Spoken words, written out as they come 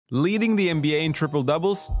Leading the NBA in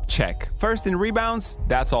triple-doubles? Check. First in rebounds?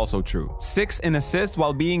 That's also true. 6 in assists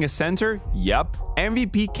while being a center? Yup.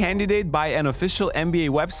 MVP candidate by an official NBA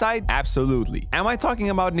website? Absolutely. Am I talking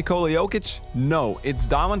about Nikola Jokic? No, it's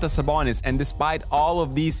Domantas Sabonis, and despite all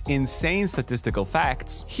of these insane statistical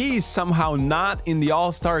facts, he is somehow not in the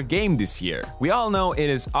All-Star game this year. We all know it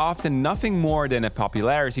is often nothing more than a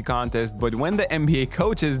popularity contest, but when the NBA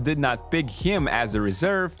coaches did not pick him as a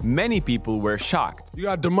reserve, many people were shocked. You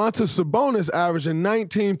got Domantas Sabonis averaging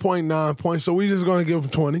 19.9 points, so we're just going to give him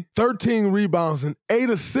 20. 13 rebounds and 8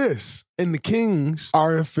 assists, and the Kings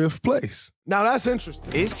are in 5th place. Now that's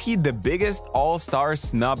interesting. Is he the biggest all-star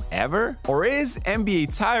snub ever? Or is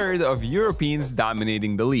NBA tired of Europeans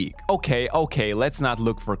dominating the league? Okay, let's not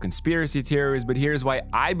look for conspiracy theories, but here's why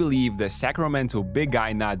I believe the Sacramento big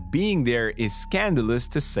guy not being there is scandalous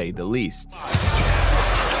to say the least. Oh,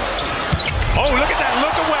 look at that,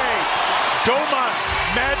 look away! Domas,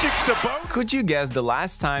 Magic Sabonis. Could you guess the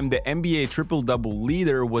last time the NBA triple-double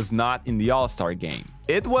leader was not in the All-Star game?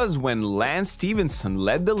 It was when Lance Stevenson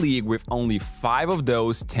led the league with only 5 of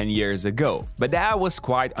those 10 years ago. But that was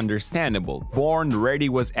quite understandable. Born Ready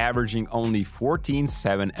was averaging only 14,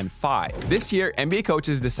 7, and 5. This year, NBA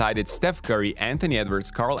coaches decided Steph Curry, Anthony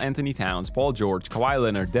Edwards, Karl Anthony Towns, Paul George, Kawhi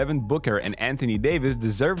Leonard, Devin Booker, and Anthony Davis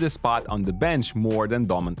deserved a spot on the bench more than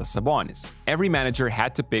Domantas Sabonis. Every manager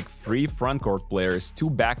had to pick 3 frontcourt players, 2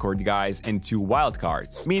 backcourt guys, and 2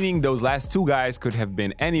 wildcards, meaning those last 2 guys could have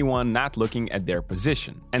been anyone not looking at their position.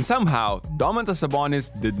 And somehow, Domantas Sabonis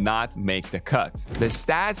did not make the cut. The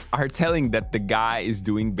stats are telling that the guy is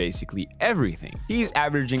doing basically everything. He's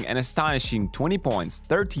averaging an astonishing 20 points,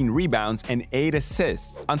 13 rebounds, and 8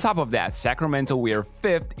 assists. On top of that, Sacramento were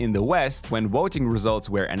 5th in the West when voting results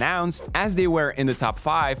were announced, as they were in the top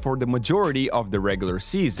 5 for the majority of the regular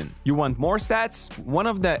season. You want more stats? One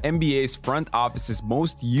of the NBA's front office's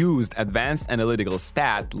most used advanced analytical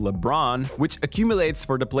stat, LeBron, which accumulates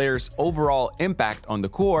for the player's overall impact on the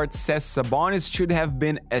court, says Sabonis should have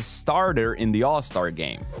been a starter in the All-Star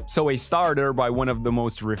game. So a starter by one of the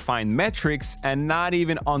most refined metrics and not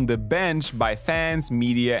even on the bench by fans,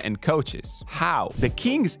 media, and coaches. How? The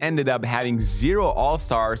Kings ended up having 0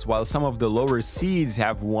 All-Stars while some of the lower seeds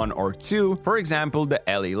have 1 or 2, for example the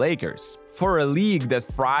LA Lakers. For a league that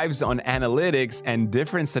thrives on analytics and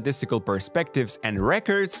different statistical perspectives and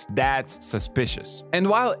records, that's suspicious. And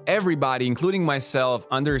while everybody, including myself,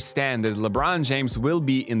 understand that LeBron James will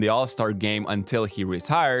be in the All-Star game until he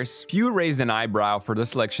retires, few raised an eyebrow for the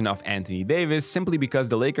selection of Anthony Davis simply because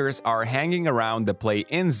the Lakers are hanging around the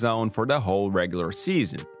play-in zone for the whole regular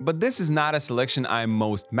season. But this is not a selection I'm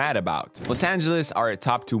most mad about. Los Angeles are a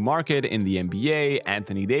top 2 market in the NBA,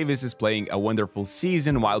 Anthony Davis is playing a wonderful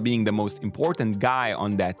season while being the most important guy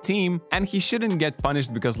on that team, and he shouldn't get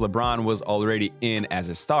punished because LeBron was already in as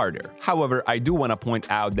a starter. However, I do want to point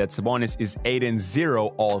out that Sabonis is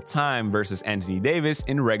 8-0 all-time versus Anthony Davis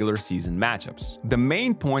in regular season matchups. The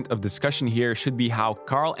main point of discussion here should be how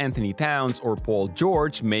Karl Anthony Towns or Paul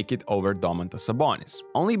George make it over Domantas Sabonis.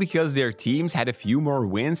 Only because their teams had a few more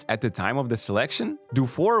wins at the time of the selection? Do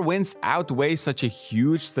 4 wins outweigh such a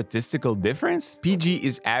huge statistical difference? PG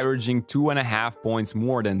is averaging 2.5 points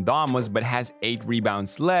more than Domas, but has 8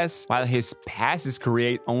 rebounds less, while his passes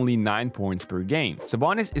create only 9 points per game.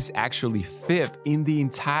 Sabonis is actually 5th in the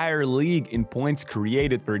entire league in points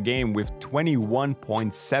created per game with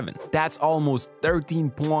 21.7. That's almost 13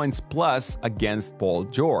 points plus against Paul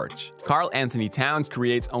George. Karl Anthony Towns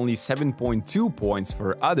creates only 7.2 points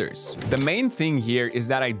for others. The main thing here is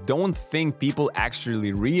that I don't think people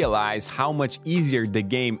actually realize how much easier the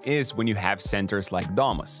game is when you have centers like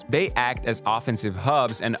Domas. They act as offensive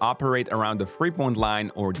hubs and operate around the 3-point line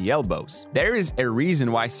or the elbows. There is a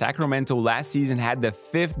reason why Sacramento last season had the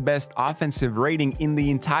 5th best offensive rating in the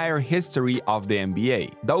entire history of the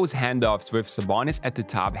NBA. Those handoffs with Sabonis at the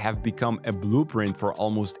top have become a blueprint for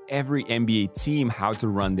almost every NBA team how to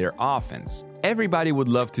run their offense. Everybody would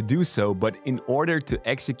love to do so, but in order to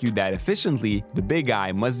execute that efficiently, the big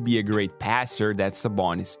guy must be a great passer that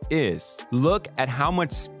Sabonis is. Look at how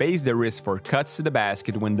much space there is for cuts to the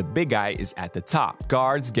basket when the big guy is at the top.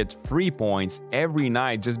 Guards get 3 points every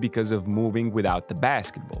night just because of moving without the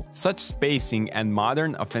basketball. Such spacing and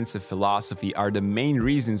modern offensive philosophy are the main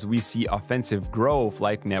reasons we see offensive growth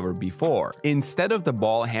like never before. Instead of the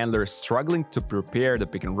ball handler struggling to prepare the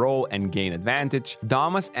pick and roll and gain advantage,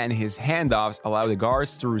 Domas and his handoffs playoffs allow the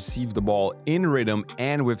guards to receive the ball in rhythm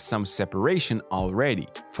and with some separation already.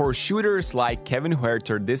 For shooters like Kevin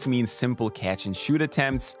Huerter, this means simple catch-and-shoot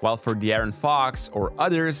attempts, while for De'Aaron Fox or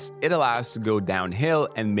others, it allows to go downhill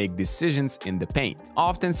and make decisions in the paint.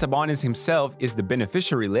 Often, Sabonis himself is the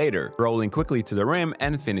beneficiary later, rolling quickly to the rim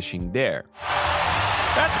and finishing there.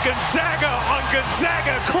 That's Gonzaga on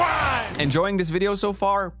Gonzaga crime! Enjoying this video so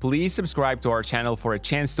far? Please subscribe to our channel for a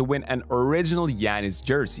chance to win an original Giannis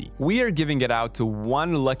jersey. We are giving it out to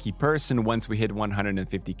one lucky person once we hit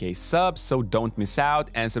 150k subs, so don't miss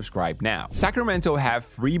out and subscribe now. Sacramento have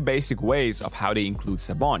 3 basic ways of how they include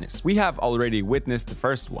Sabonis. We have already witnessed the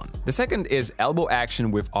first one. The second is elbow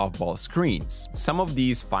action with off-ball screens. Some of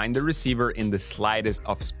these find the receiver in the slightest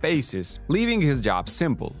of spaces, leaving his job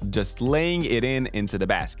simple, just laying it into the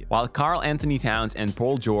basket. While Karl Anthony Towns and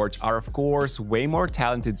Paul George are of course way more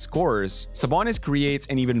talented scorers, Sabonis creates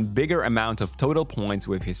an even bigger amount of total points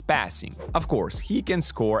with his passing. Of course, he can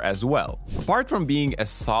score as well. Apart from being a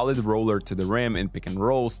solid roller to the rim in pick and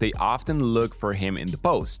rolls, they often look for him in the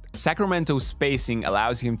post. Sacramento's spacing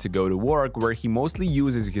allows him to go to work where he mostly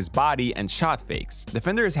uses his body and shot fakes.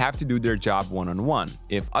 Defenders have to do their job one-on-one.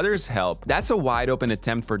 If others help, that's a wide open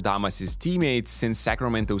attempt for Damas's teammates since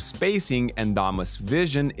Sacramento's spacing and Damas'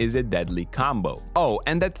 vision is a deadly combo. Oh,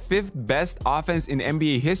 and that 5th best offense in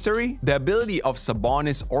NBA history? The ability of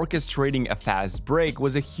Sabonis orchestrating a fast break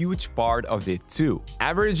was a huge part of it too.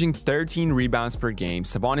 Averaging 13 rebounds per game,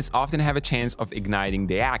 Sabonis often have a chance of igniting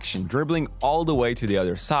the action, dribbling all the way to the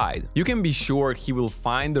other side. You can be sure he will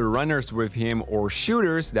find the runners with him or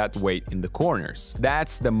shooters that wait in the corners.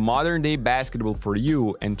 That's the modern day basketball for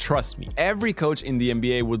you, and trust me, every coach in the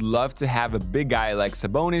NBA would love to have a big guy like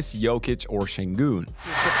Sabonis, Jokic, or Şengün.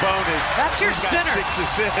 Sabonis, that's your center. 6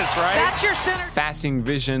 assists, right? That's your center. Passing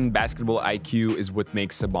vision, basketball IQ is what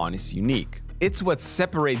makes Sabonis unique. It's what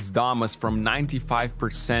separates Damas from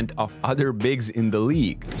 95% of other bigs in the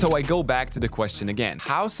league. So I go back to the question again.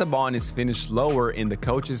 How Sabonis finished lower in the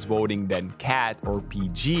coaches' voting than Cat or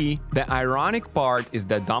PG? The ironic part is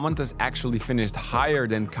that Domantas actually finished higher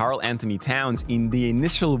than Karl Anthony Towns in the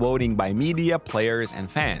initial voting by media, players, and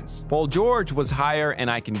fans. Paul George was higher, and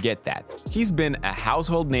I can get that. He's been a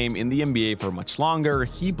household name in the NBA for much longer,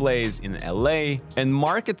 he plays in LA, and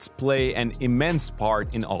markets play an immense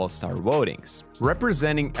part in All-Star votings.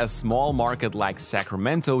 Representing a small market like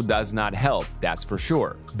Sacramento does not help, that's for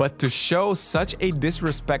sure. But to show such a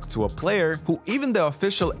disrespect to a player who even the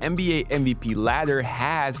official NBA MVP ladder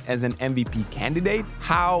has as an MVP candidate,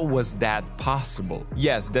 how was that possible?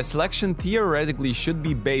 Yes, the selection theoretically should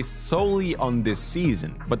be based solely on this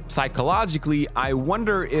season, but psychologically, I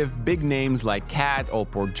wonder if big names like Cat or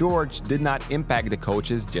Paul George did not impact the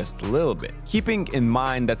coaches just a little bit. Keeping in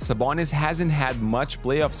mind that Sabonis hasn't had much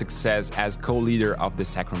playoff success as co-leader of the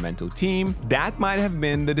Sacramento team, that might have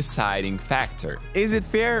been the deciding factor. Is it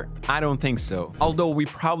fair? I don't think so. Although we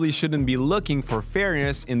probably shouldn't be looking for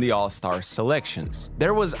fairness in the All-Star selections.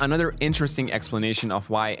 There was another interesting explanation of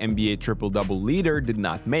why NBA triple-double leader did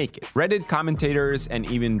not make it. Reddit commentators and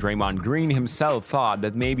even Draymond Green himself thought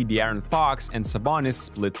that maybe De'Aaron Fox and Sabonis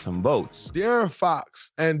split some votes. De'Aaron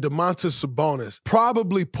Fox and Domantas Sabonis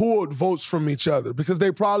probably pulled votes from each other because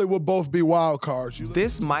they probably would both be wild cards.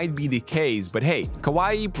 This might be the case, but hey,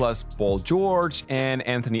 Kawhi plus Paul George and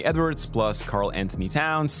Anthony Edwards plus Karl Anthony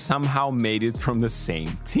Towns somehow made it from the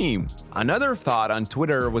same team. Another thought on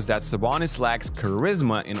Twitter was that Sabonis lacks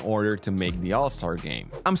charisma in order to make the All-Star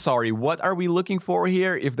game. I'm sorry, what are we looking for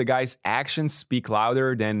here if the guy's actions speak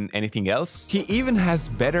louder than anything else? He even has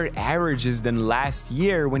better averages than last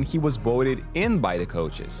year when he was voted in by the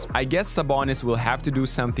coaches. I guess Sabonis will have to do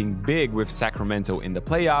something big with Sacramento in the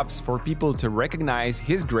playoffs for people to recognize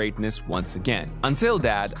his greatness once again. Until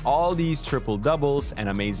that, all these triple-doubles and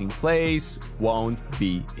amazing plays won't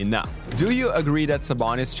be enough. Do you agree that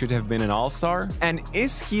Sabonis should have been an All-Star? And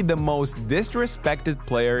is he the most disrespected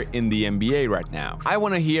player in the NBA right now? I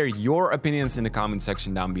want to hear your opinions in the comment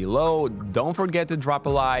section down below. Don't forget to drop a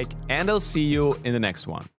like, and I'll see you in the next one.